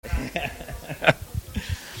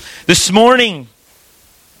This morning,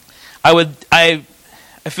 I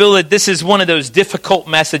feel that this is one of those difficult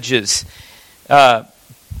messages.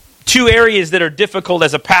 Two areas that are difficult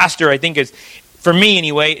as a pastor, I think, is, for me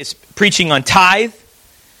anyway, is preaching on tithe,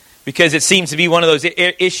 because it seems to be one of those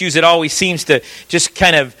issues that always seems to just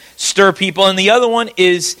kind of stir people. And the other one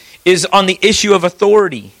is on the issue of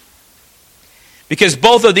authority, because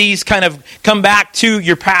both of these kind of come back to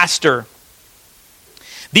your pastor.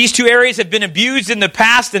 These two areas have been abused in the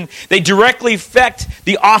past, and they directly affect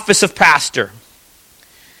the office of pastor.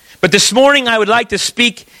 But this morning I would like to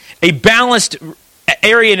speak a balanced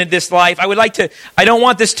area in this life. I don't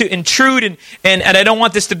want this to intrude and I don't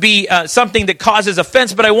want this to be something that causes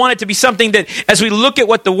offense, but I want it to be something that, as we look at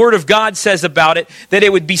what the Word of God says about it, that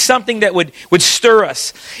it would be something that would stir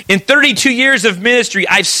us. In 32 years of ministry,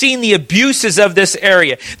 I've seen the abuses of this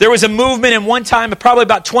area. There was a movement in one time, probably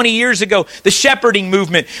about 20 years ago, the shepherding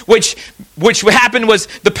movement, which happened was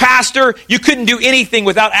the pastor, you couldn't do anything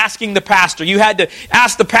without asking the pastor. You had to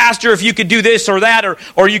ask the pastor if you could do this or that,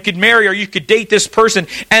 or you could marry, or you could date this person.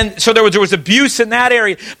 And so there was abuse in that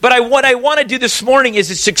area. But what I want to do this morning is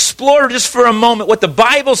just explore just for a moment what the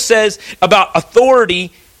Bible says about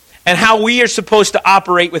authority and how we are supposed to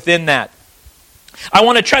operate within that. I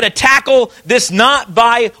want to try to tackle this not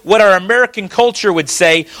by what our American culture would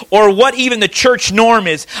say or what even the church norm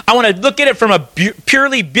is. I want to look at it from a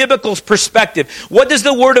purely biblical perspective. What does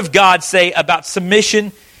the Word of God say about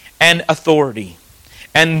submission and authority?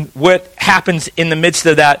 And what happens in the midst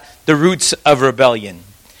of that, the roots of rebellion.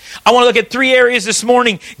 I want to look at three areas this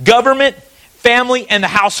morning: government, family, and the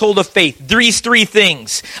household of faith. These three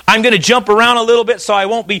things. I'm going to jump around a little bit, so I'm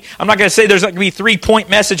not going to say there's not going to be a 3-point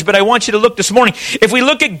message, but I want you to look this morning. If we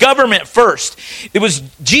look at government first,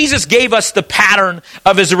 Jesus gave us the pattern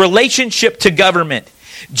of his relationship to government.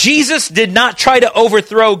 Jesus did not try to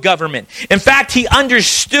overthrow government. In fact, he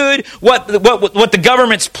understood what the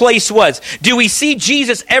government's place was. Do we see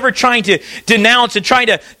Jesus ever trying to denounce and trying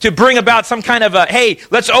to bring about some kind of hey,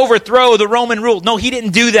 let's overthrow the Roman rule? No, he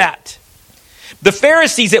didn't do that. The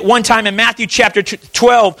Pharisees at one time in Matthew chapter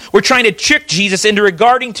 12 were trying to trick Jesus into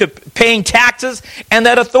regarding to paying taxes and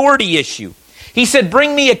that authority issue. He said,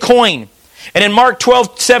 "Bring me a coin." And in Mark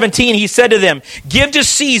 12:17, he said to them, "Give to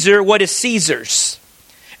Caesar what is Caesar's,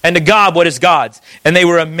 and to God what is God's." And they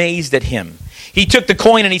were amazed at him. He took the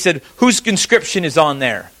coin and he said, "Whose inscription is on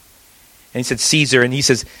there?" And he said, "Caesar." And he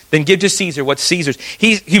says, "Then give to Caesar what's Caesar's."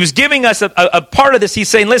 He was giving us a part of this. He's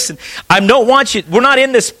saying, listen, I don't want you, we're not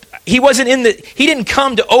in this. He didn't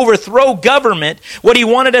come to overthrow government. What he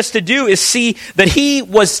wanted us to do is see that he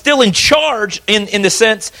was still in charge in the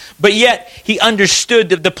sense, but yet he understood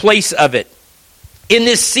the place of it. In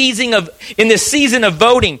this season of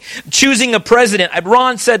voting, choosing a president,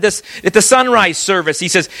 Ron said this at the sunrise service. He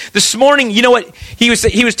says, this morning, you know what? He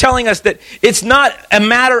was telling us that it's not a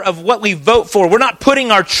matter of what we vote for. We're not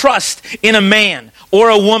putting our trust in a man or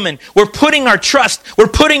a woman. We're putting our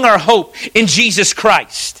hope in Jesus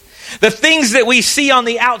Christ. The things that we see on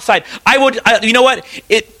the outside, you know what?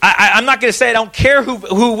 I'm not going to say I don't care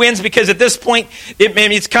who wins, because at this point,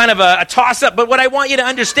 it's kind of a toss-up. But what I want you to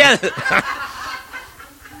understand...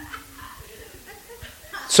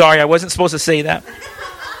 Sorry, I wasn't supposed to say that.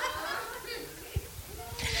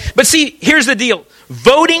 But see, here's the deal.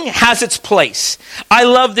 Voting has its place. I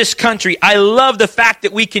love this country. I love the fact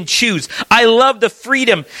that we can choose. I love the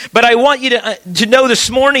freedom. But I want you to know this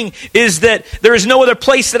morning is that there is no other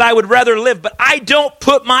place that I would rather live. But I don't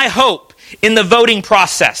put my hope in the voting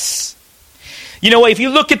process. You know, if you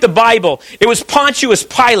look at the Bible, it was Pontius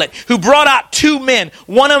Pilate who brought out two men.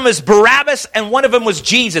 One of them was Barabbas and one of them was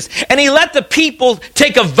Jesus. And he let the people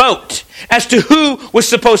take a vote as to who was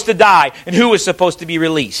supposed to die and who was supposed to be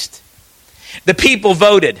released. The people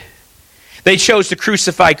voted. They chose to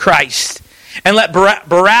crucify Christ and let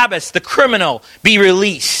Barabbas, the criminal, be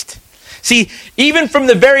released. See, even from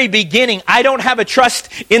the very beginning, I don't have a trust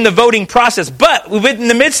in the voting process. But in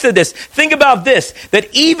the midst of this, think about this,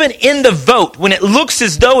 that even in the vote, when it looks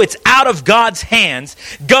as though it's out of God's hands,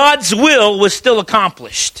 God's will was still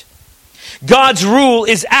accomplished. God's rule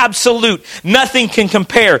is absolute. Nothing can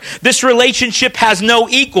compare. This relationship has no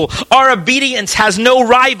equal. Our obedience has no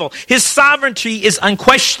rival. His sovereignty is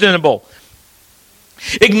unquestionable.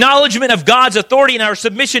 Acknowledgement of God's authority and our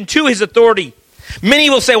submission to his authority. Many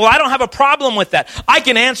will say, well, I don't have a problem with that. I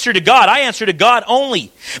can answer to God. I answer to God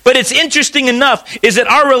only. But it's interesting enough is that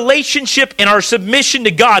our relationship and our submission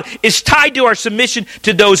to God is tied to our submission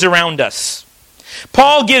to those around us.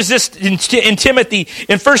 Paul gives this in Timothy,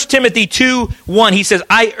 in 1 Timothy 2:1. He says,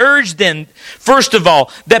 I urge then, first of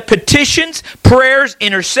all, that petitions, prayers,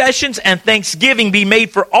 intercessions, and thanksgiving be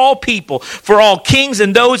made for all people, for all kings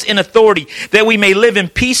and those in authority, that we may live in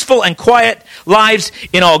peaceful and quiet lives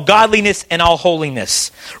in all godliness and all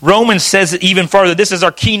holiness. Romans says it even farther. This is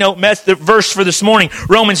our keynote verse for this morning.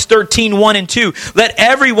 Romans 13:1 and 2. Let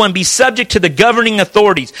everyone be subject to the governing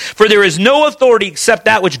authorities, for there is no authority except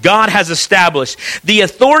that which God has established. The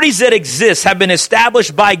authorities that exist have been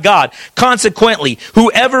established by God. Consequently,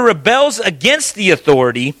 whoever rebels against the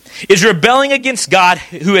authority is rebelling against God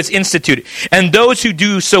who has instituted, and those who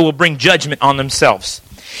do so will bring judgment on themselves.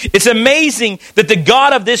 It's amazing that the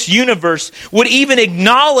God of this universe would even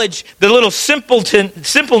acknowledge the little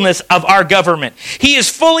simpleness of our government. He is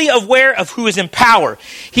fully aware of who is in power.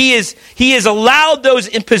 He has allowed those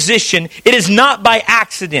in position. It is not by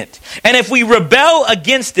accident. And if we rebel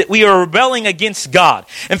against it, we are rebelling against God.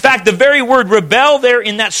 In fact, the very word rebel there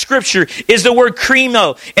in that scripture is the word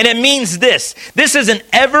krimo, and it means this. This is an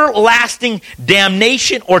everlasting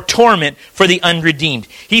damnation or torment for the unredeemed.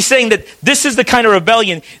 He's saying that this is the kind of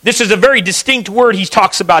rebellion. This is a very distinct word he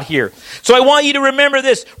talks about here. So I want you to remember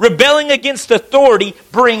this. Rebelling against authority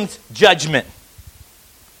brings judgment.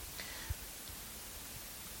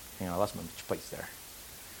 Hang on, I lost my place there.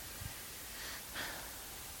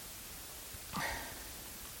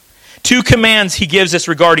 Two commands he gives us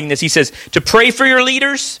regarding this. He says to pray for your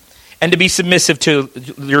leaders and to be submissive to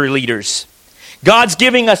your leaders. God's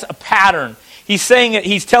giving us a pattern. He's saying it.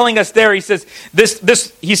 He's telling us there. He says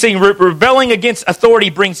this. He's saying rebelling against authority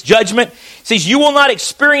brings judgment. He says you will not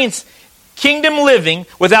experience kingdom living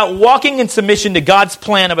without walking in submission to God's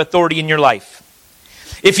plan of authority in your life.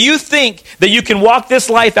 If you think that you can walk this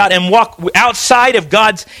life out and walk outside of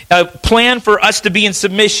God's plan for us to be in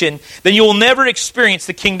submission, then you will never experience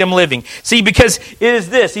the kingdom living. See, because it is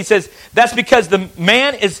this. He says that's because the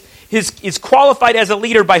man is qualified as a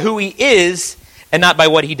leader by who he is and not by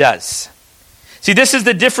what he does. See, this is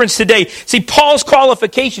the difference today. See, Paul's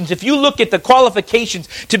qualifications, if you look at the qualifications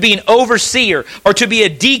to be an overseer or to be a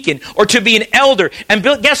deacon or to be an elder, and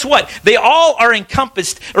guess what? They all are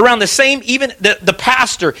encompassed around the same, even the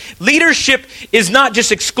pastor. Leadership is not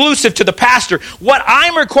just exclusive to the pastor. What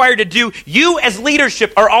I'm required to do, you as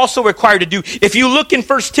leadership are also required to do. If you look in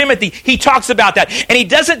 1 Timothy, he talks about that. And he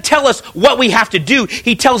doesn't tell us what we have to do.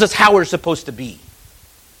 He tells us how we're supposed to be.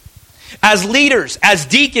 As leaders, as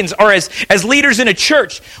deacons, or as leaders in a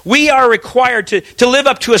church, we are required to live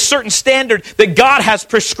up to a certain standard that God has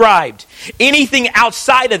prescribed. Anything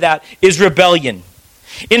outside of that is rebellion.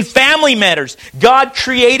 In family matters, God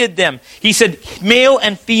created them. He said male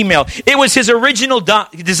and female. It was his original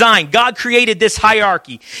design. God created this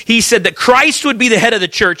hierarchy. He said that Christ would be the head of the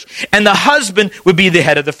church and the husband would be the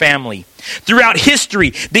head of the family. Throughout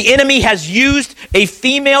history, the enemy has used a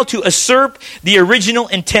female to usurp the original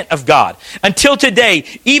intent of God. Until today,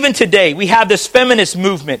 even today, we have this feminist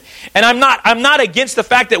movement. And I'm not against the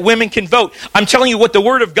fact that women can vote. I'm telling you what the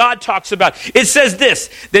Word of God talks about. It says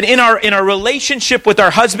this, that in our relationship with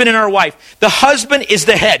our husband and our wife, the husband is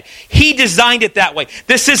the head. He designed it that way.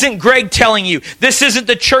 This isn't Greg telling you. This isn't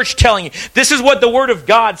the church telling you. This is what the Word of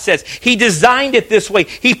God says. He designed it this way.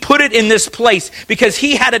 He put it in this place because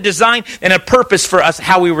he had a design and a purpose for us,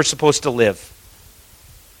 how we were supposed to live.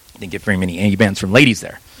 I didn't get very many amens from ladies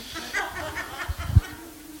there.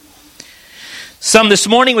 Some this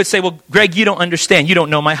morning would say, well, Greg, you don't understand. You don't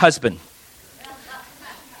know my husband.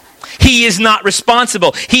 He is not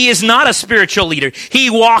responsible. He is not a spiritual leader. He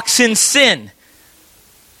walks in sin.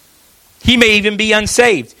 He may even be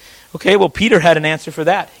unsaved. Okay, well, Peter had an answer for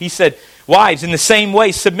that. He said, wives, in the same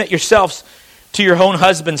way, submit yourselves to your own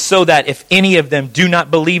husbands, so that if any of them do not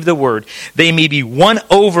believe the word, they may be won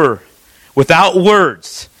over without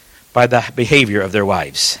words by the behavior of their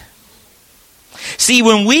wives. See,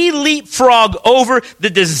 when we leapfrog over the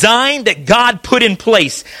design that God put in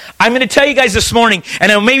place, I'm going to tell you guys this morning,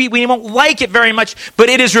 and maybe we won't like it very much, but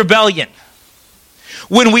it is rebellion.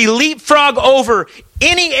 When we leapfrog over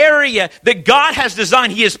any area that God has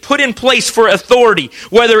designed, He has put in place for authority,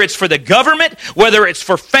 whether it's for the government, whether it's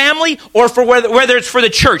for family, or for whether it's for the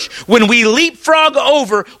church. When we leapfrog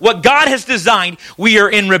over what God has designed, we are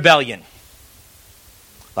in rebellion.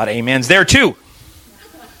 A lot of amens there too.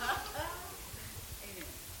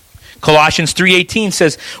 Colossians 3:18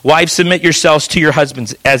 says, wives, submit yourselves to your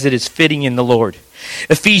husbands as it is fitting in the Lord.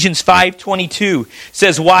 Ephesians 5:22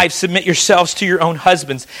 says, wives, submit yourselves to your own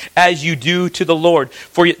husbands as you do to the Lord.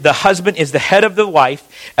 For the husband is the head of the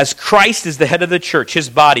wife, as Christ is the head of the church, his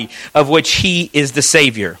body, of which he is the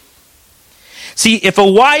Savior. See, if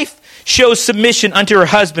a wife shows submission unto her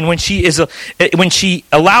husband when she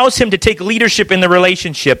allows him to take leadership in the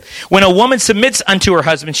relationship. When a woman submits unto her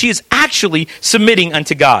husband, she is actually submitting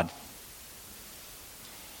unto God.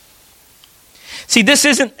 See, this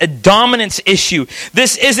isn't a dominance issue.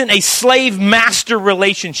 This isn't a slave-master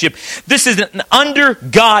relationship. This is an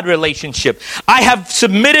under-God relationship. I have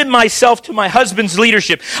submitted myself to my husband's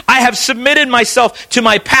leadership. I have submitted myself to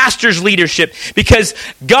my pastor's leadership because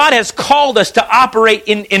God has called us to operate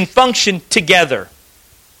in function together.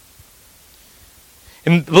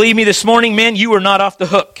 And believe me, this morning, man, you are not off the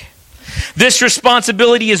hook. This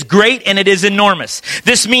responsibility is great and it is enormous.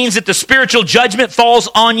 This means that the spiritual judgment falls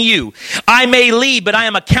on you. I may lead, but I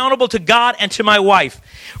am accountable to God and to my wife.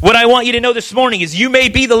 What I want you to know this morning is you may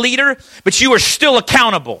be the leader, but you are still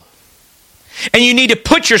accountable. And you need to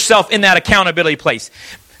put yourself in that accountability place.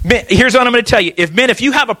 Here's what I'm going to tell you. If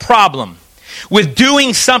you have a problem with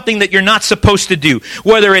doing something that you're not supposed to do,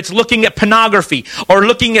 whether it's looking at pornography or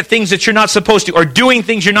looking at things that you're not supposed to or doing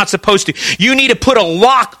things you're not supposed to, you need to put a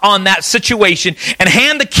lock on that situation and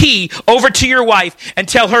hand the key over to your wife and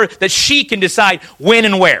tell her that she can decide when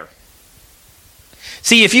and where.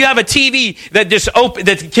 See, if you have a TV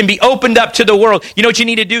that can be opened up to the world, you know what you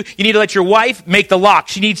need to do? You need to let your wife make the lock.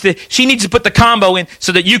 She needs to put the combo in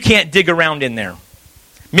so that you can't dig around in there.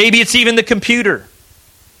 Maybe it's even the computer.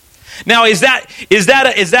 Now, is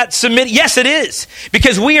that submit? Yes, it is,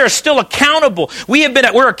 because we are still accountable.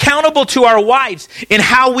 We're accountable to our wives in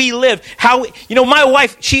how we live. My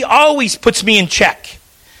wife, she always puts me in check.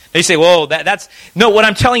 They say, "Whoa, no." What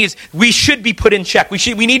I'm telling you is, we should be put in check.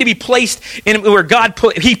 We need to be placed in where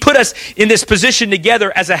He put us in this position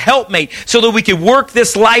together as a helpmate, so that we could work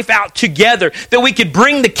this life out together, that we could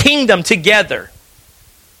bring the kingdom together.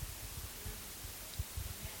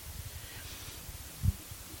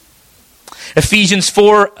 Ephesians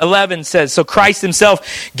 4:11 says, "So Christ himself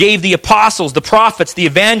gave the apostles, the prophets, the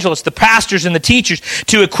evangelists, the pastors, and the teachers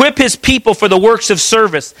to equip his people for the works of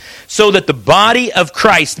service, so that the body of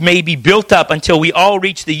Christ may be built up until we all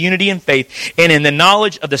reach the unity in faith and in the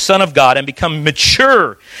knowledge of the Son of God and become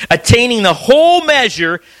mature, attaining the whole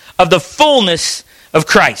measure of the fullness of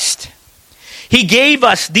Christ." He gave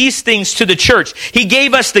us these things to the church. He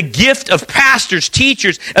gave us the gift of pastors,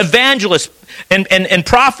 teachers, evangelists, and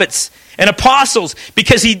prophets, and apostles,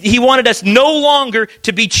 because he wanted us no longer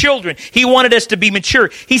to be children. He wanted us to be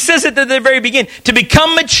mature. He says it at the very beginning, to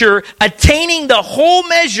become mature, attaining the whole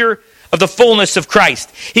measure of the fullness of Christ.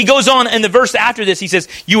 He goes on in the verse after this, he says,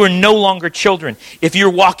 you are no longer children if you're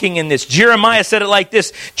walking in this. Jeremiah said it like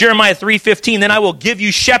this, Jeremiah 3:15, "Then I will give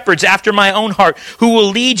you shepherds after my own heart, who will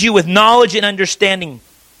lead you with knowledge and understanding."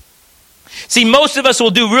 See, most of us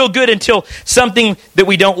will do real good until something that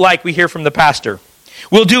we don't like we hear from the pastor.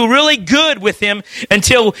 We'll do really good with him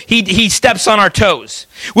until he steps on our toes.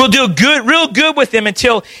 We'll do real good with him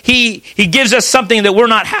until he gives us something that we're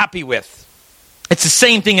not happy with. It's the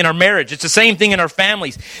same thing in our marriage. It's the same thing in our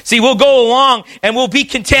families. See, we'll go along and we'll be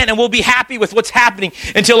content and we'll be happy with what's happening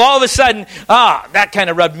until all of a sudden, that kind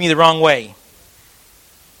of rubbed me the wrong way.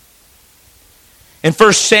 In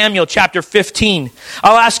 1 Samuel chapter 15,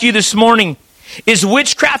 I'll ask you this morning, is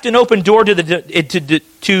witchcraft an open door to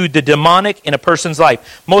the demonic in a person's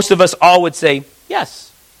life? Most of us all would say,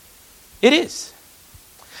 yes, it is.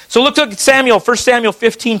 So look at Samuel, 1 Samuel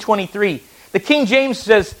 15:23. The King James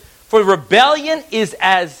says, "For rebellion is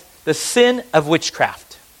as the sin of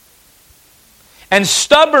witchcraft, and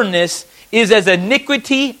stubbornness is as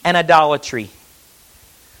iniquity and idolatry."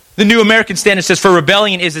 The New American Standard says, "For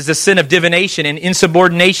rebellion is as the sin of divination, and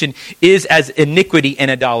insubordination is as iniquity and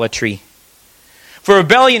idolatry." For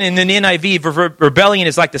rebellion in the NIV, rebellion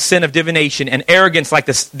is like the sin of divination, and arrogance like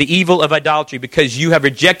the evil of idolatry. Because you have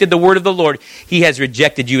rejected the word of the Lord, he has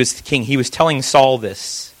rejected you as the king. He was telling Saul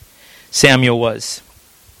this. Samuel was.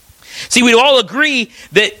 See, we all agree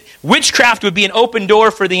that witchcraft would be an open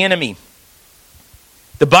door for the enemy.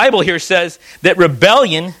 The Bible here says that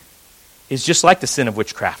rebellion is just like the sin of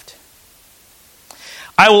witchcraft.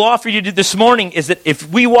 I will offer you this morning is that if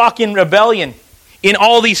we walk in rebellion, in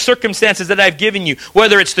all these circumstances that I've given you,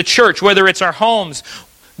 whether it's the church, whether it's our homes,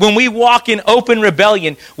 when we walk in open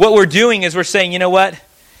rebellion, what we're doing is we're saying, you know what?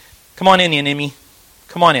 Come on in, enemy.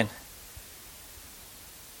 Come on in.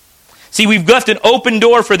 See, we've left an open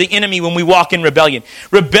door for the enemy when we walk in rebellion.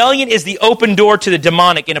 Rebellion is the open door to the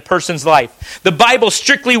demonic in a person's life. The Bible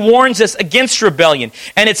strictly warns us against rebellion,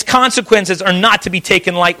 and its consequences are not to be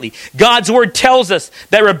taken lightly. God's word tells us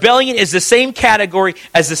that rebellion is the same category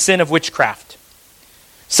as the sin of witchcraft.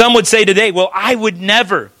 Some would say today, well, I would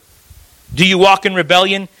never. Do you walk in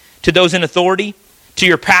rebellion to those in authority, to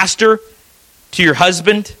your pastor, to your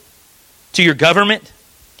husband, to your government?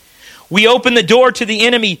 we open the door to the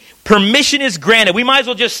enemy. Permission is granted. We might as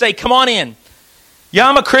well just say, come on in. Yeah,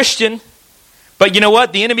 I'm a Christian. But you know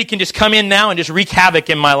what? The enemy can just come in now and just wreak havoc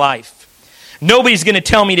in my life. Nobody's going to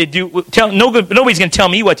tell me nobody's going to tell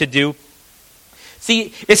me what to do.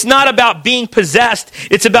 See, it's not about being possessed.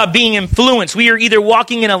 It's about being influenced. We are either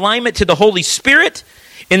walking in alignment to the Holy Spirit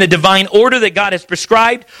in the divine order that God has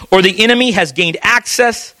prescribed, or the enemy has gained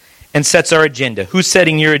access and sets our agenda. Who's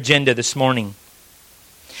setting your agenda this morning?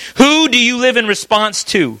 Who do you live in response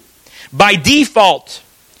to? By default,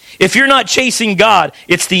 if you're not chasing God,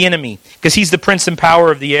 it's the enemy, because he's the prince and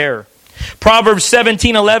power of the air. Proverbs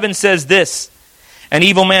 17:11 says this, an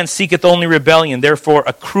evil man seeketh only rebellion, therefore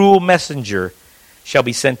a cruel messenger shall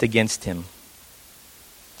be sent against him.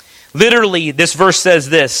 Literally, this verse says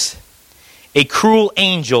this, a cruel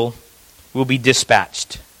angel will be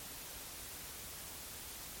dispatched.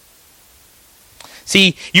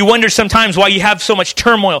 See, you wonder sometimes why you have so much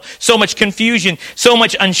turmoil, so much confusion, so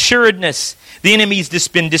much unsuredness. The enemy's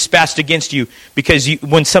just been dispatched against you because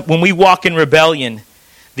when we walk in rebellion,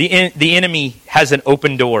 the enemy has an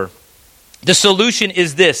open door. The solution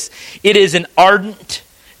is this. It is an ardent,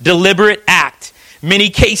 deliberate act.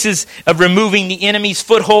 Many cases of removing the enemy's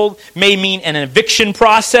foothold may mean an eviction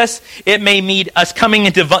process. It may mean us coming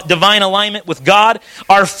into divine alignment with God.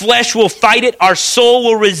 Our flesh will fight it. Our soul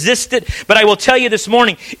will resist it. But I will tell you this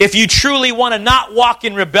morning, if you truly want to not walk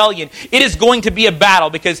in rebellion, it is going to be a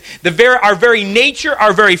battle because our very nature,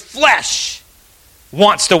 our very flesh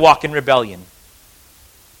wants to walk in rebellion.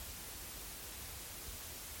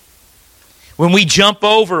 When we jump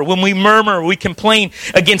over, when we murmur, we complain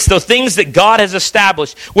against the things that God has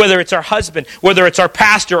established, whether it's our husband, whether it's our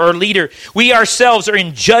pastor or leader, we ourselves are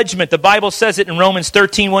in judgment. The Bible says it in Romans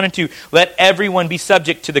 13:1 and 2. Let everyone be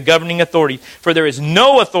subject to the governing authority, for there is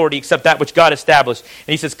no authority except that which God established.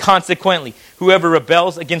 And he says, consequently, whoever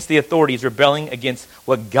rebels against the authority is rebelling against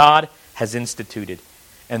what God has instituted.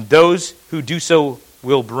 And those who do so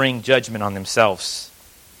will bring judgment on themselves.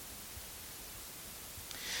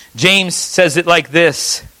 James says it like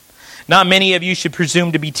this, not many of you should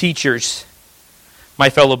presume to be teachers, my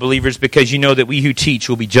fellow believers, because you know that we who teach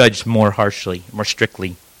will be judged more harshly, more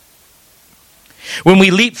strictly. When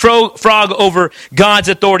we leapfrog over God's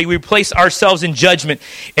authority, we place ourselves in judgment,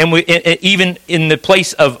 and even in the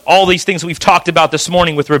place of all these things we've talked about this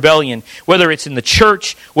morning with rebellion, whether it's in the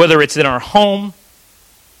church, whether it's in our home.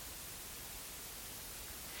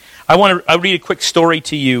 I'll read a quick story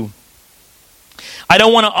to you. I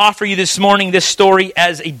don't want to offer you this morning this story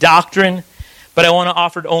as a doctrine, but I want to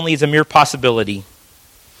offer it only as a mere possibility.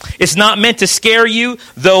 It's not meant to scare you,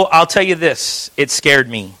 though I'll tell you this, it scared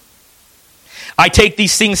me. I take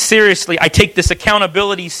these things seriously. I take this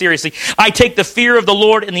accountability seriously. I take the fear of the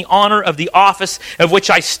Lord and the honor of the office of which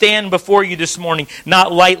I stand before you this morning,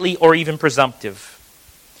 not lightly or even presumptive.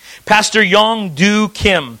 Pastor Yong Do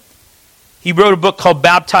Kim, he wrote a book called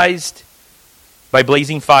Baptized by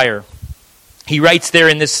Blazing Fire. He writes there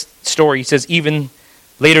in this story, he says, even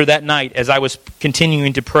later that night, as I was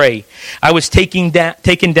continuing to pray, I was taken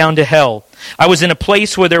down to hell. I was in a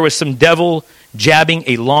place where there was some devil jabbing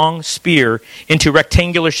a long spear into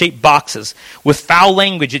rectangular-shaped boxes. With foul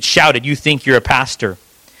language, it shouted, "You think you're a pastor?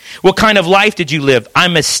 What kind of life did you live?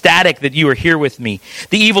 I'm ecstatic that you are here with me."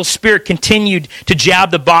 The evil spirit continued to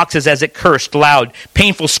jab the boxes as it cursed loud.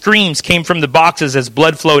 Painful screams came from the boxes as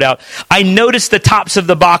blood flowed out. I noticed the tops of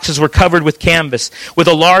the boxes were covered with canvas, with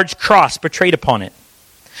a large cross portrayed upon it.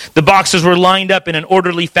 The boxes were lined up in an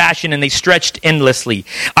orderly fashion and they stretched endlessly.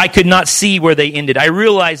 I could not see where they ended. I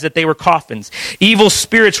realized that they were coffins. Evil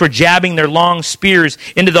spirits were jabbing their long spears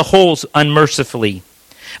into the holes unmercifully.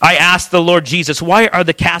 I asked the Lord Jesus, why are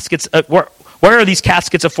these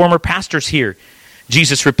caskets of former pastors here?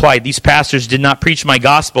 Jesus replied, "These pastors did not preach my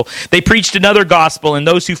gospel. They preached another gospel, and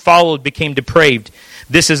those who followed became depraved.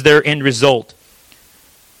 This is their end result."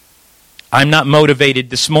 I'm not motivated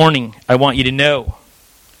this morning, I want you to know,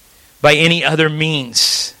 by any other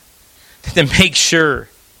means to make sure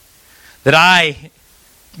that I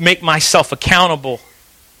make myself accountable.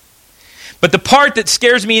 But the part that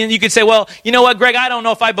scares me, and you could say, well, you know what, Greg, I don't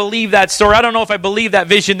know if I believe that story. I don't know if I believe that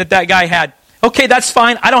vision that guy had. Okay, that's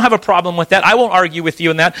fine. I don't have a problem with that. I won't argue with you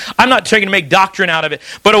on that. I'm not trying to make doctrine out of it.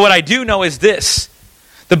 But what I do know is this.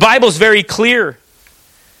 The Bible's very clear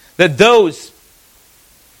that those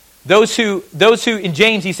who, in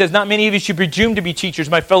James, he says, not many of you should presume to be teachers,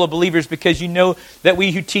 my fellow believers, because you know that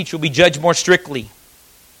we who teach will be judged more strictly.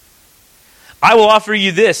 I will offer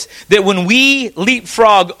you this, that when we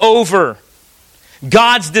leapfrog over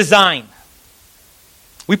God's design,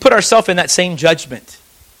 we put ourselves in that same judgment.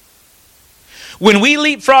 When we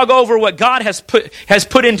leapfrog over what God has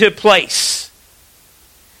put into place,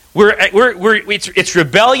 it's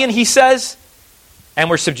rebellion, he says, and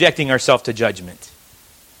we're subjecting ourselves to judgment.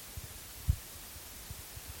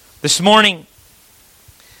 This morning,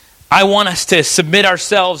 I want us to submit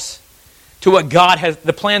ourselves to what God has,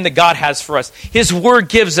 the plan that God has for us. His Word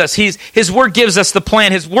gives us. His Word gives us the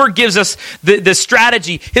plan. His Word gives us the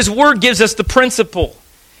strategy. His Word gives us the principle.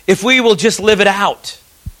 If we will just live it out.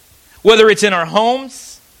 Whether it's in our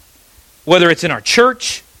homes, whether it's in our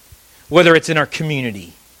church, whether it's in our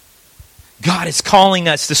community. God is calling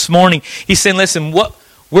us this morning. He's saying, listen,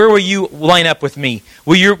 where will you line up with me?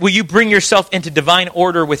 Will you bring yourself into divine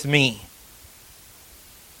order with me?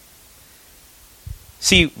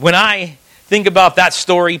 See, when I think about that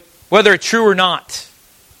story, whether it's true or not,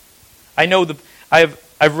 I know I've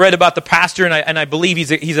read about the pastor and I believe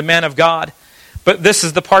he's a man of God. But this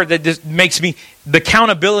is the part that just makes me, the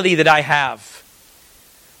accountability that I have.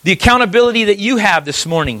 The accountability that you have this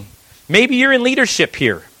morning. Maybe you're in leadership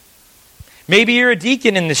here. Maybe you're a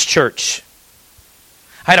deacon in this church.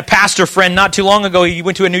 I had a pastor friend not too long ago. He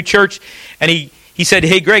went to a new church and he said,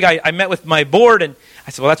 hey Greg, I met with my board and I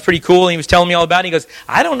said, well, that's pretty cool. And he was telling me all about it. He goes,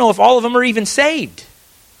 I don't know if all of them are even saved.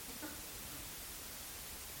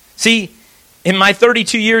 See, in my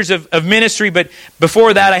 32 years of ministry, but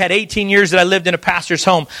before that I had 18 years that I lived in a pastor's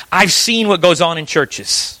home, I've seen what goes on in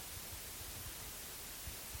churches.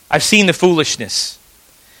 I've seen the foolishness.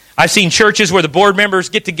 I've seen churches where the board members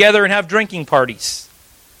get together and have drinking parties.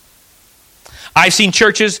 I've seen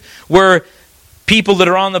churches where people that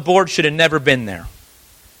are on the board should have never been there.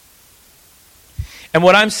 And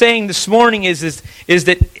what I'm saying this morning is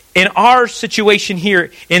that in our situation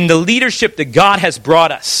here, in the leadership that God has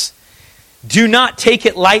brought us, do not take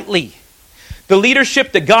it lightly. The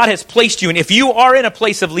leadership that God has placed you in, if you are in a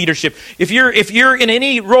place of leadership, if you're in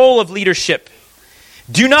any role of leadership,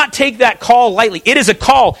 do not take that call lightly. It is a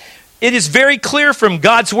call. It is very clear from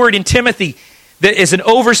God's word in Timothy that as an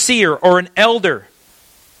overseer or an elder,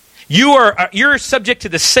 you're subject to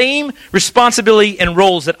the same responsibility and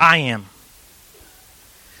roles that I am.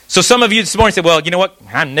 So some of you this morning say, well, you know what?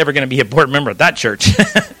 I'm never going to be a board member at that church.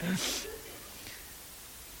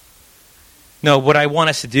 No, what I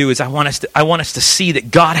want us to do is I want us to see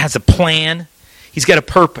that God has a plan. He's got a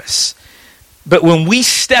purpose. But when we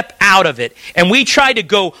step out of it and we try to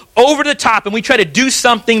go over the top and we try to do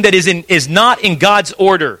something that is not in God's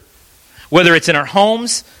order, whether it's in our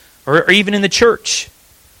homes or even in the church,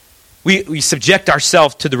 we subject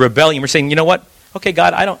ourselves to the rebellion. We're saying, you know what? Okay,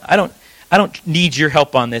 God, I don't need your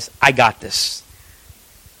help on this. I got this.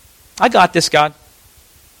 I got this, God.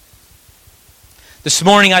 This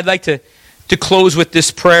morning I'd like to close with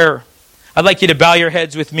this prayer. I'd like you to bow your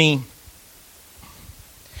heads with me.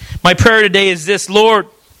 My prayer today is this: Lord,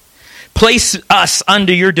 place us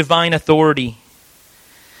under your divine authority,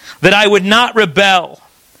 that I would not rebel,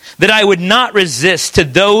 that I would not resist to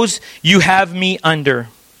those you have me under,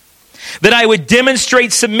 that I would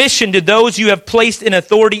demonstrate submission to those you have placed in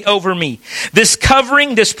authority over me. This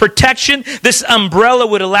covering, this protection, this umbrella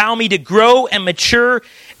would allow me to grow and mature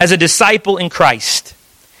as a disciple in Christ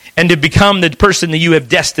and to become the person that you have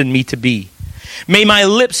destined me to be. May my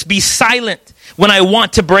lips be silent when I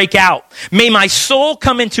want to break out. May my soul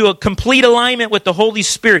come into a complete alignment with the Holy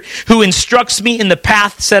Spirit who instructs me in the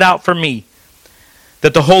path set out for me.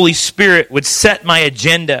 That the Holy Spirit would set my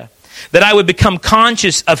agenda. That I would become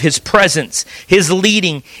conscious of His presence, His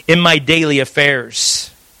leading in my daily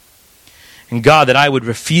affairs. And God, that I would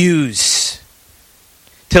refuse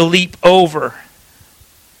to leap over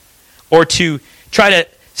or to try to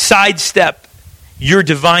sidestep your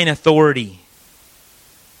divine authority.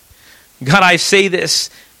 God, I say this: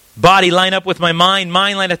 body line up with my mind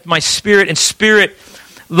line up with my spirit, and spirit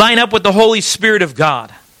line up with the Holy Spirit of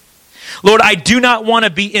God. Lord, I do not want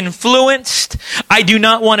to be influenced. I do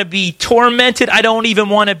not want to be tormented. I don't even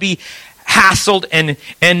want to be hassled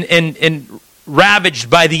and ravaged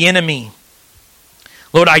by the enemy.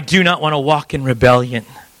 Lord, I do not want to walk in rebellion.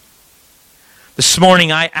 This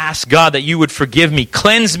morning I ask God that you would forgive me,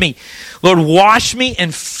 cleanse me. Lord, wash me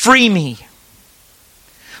and free me.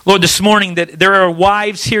 Lord, this morning that there are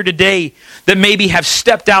wives here today that maybe have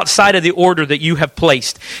stepped outside of the order that you have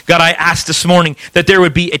placed. God, I ask this morning that there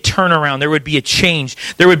would be a turnaround, there would be a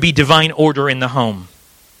change, there would be divine order in the home.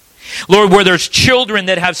 Lord, where there's children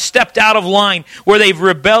that have stepped out of line, where they've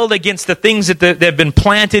rebelled against the things that have been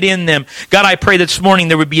planted in them, God, I pray this morning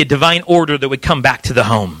there would be a divine order that would come back to the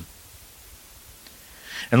home.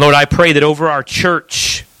 And Lord, I pray that over our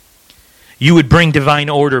church, you would bring divine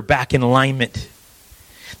order back in alignment.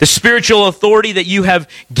 The spiritual authority that you have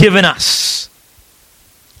given us.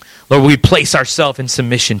 Lord, we place ourselves in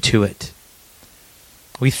submission to it.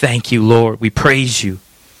 We thank you, Lord. We praise you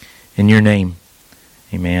in your name.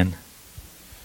 Amen.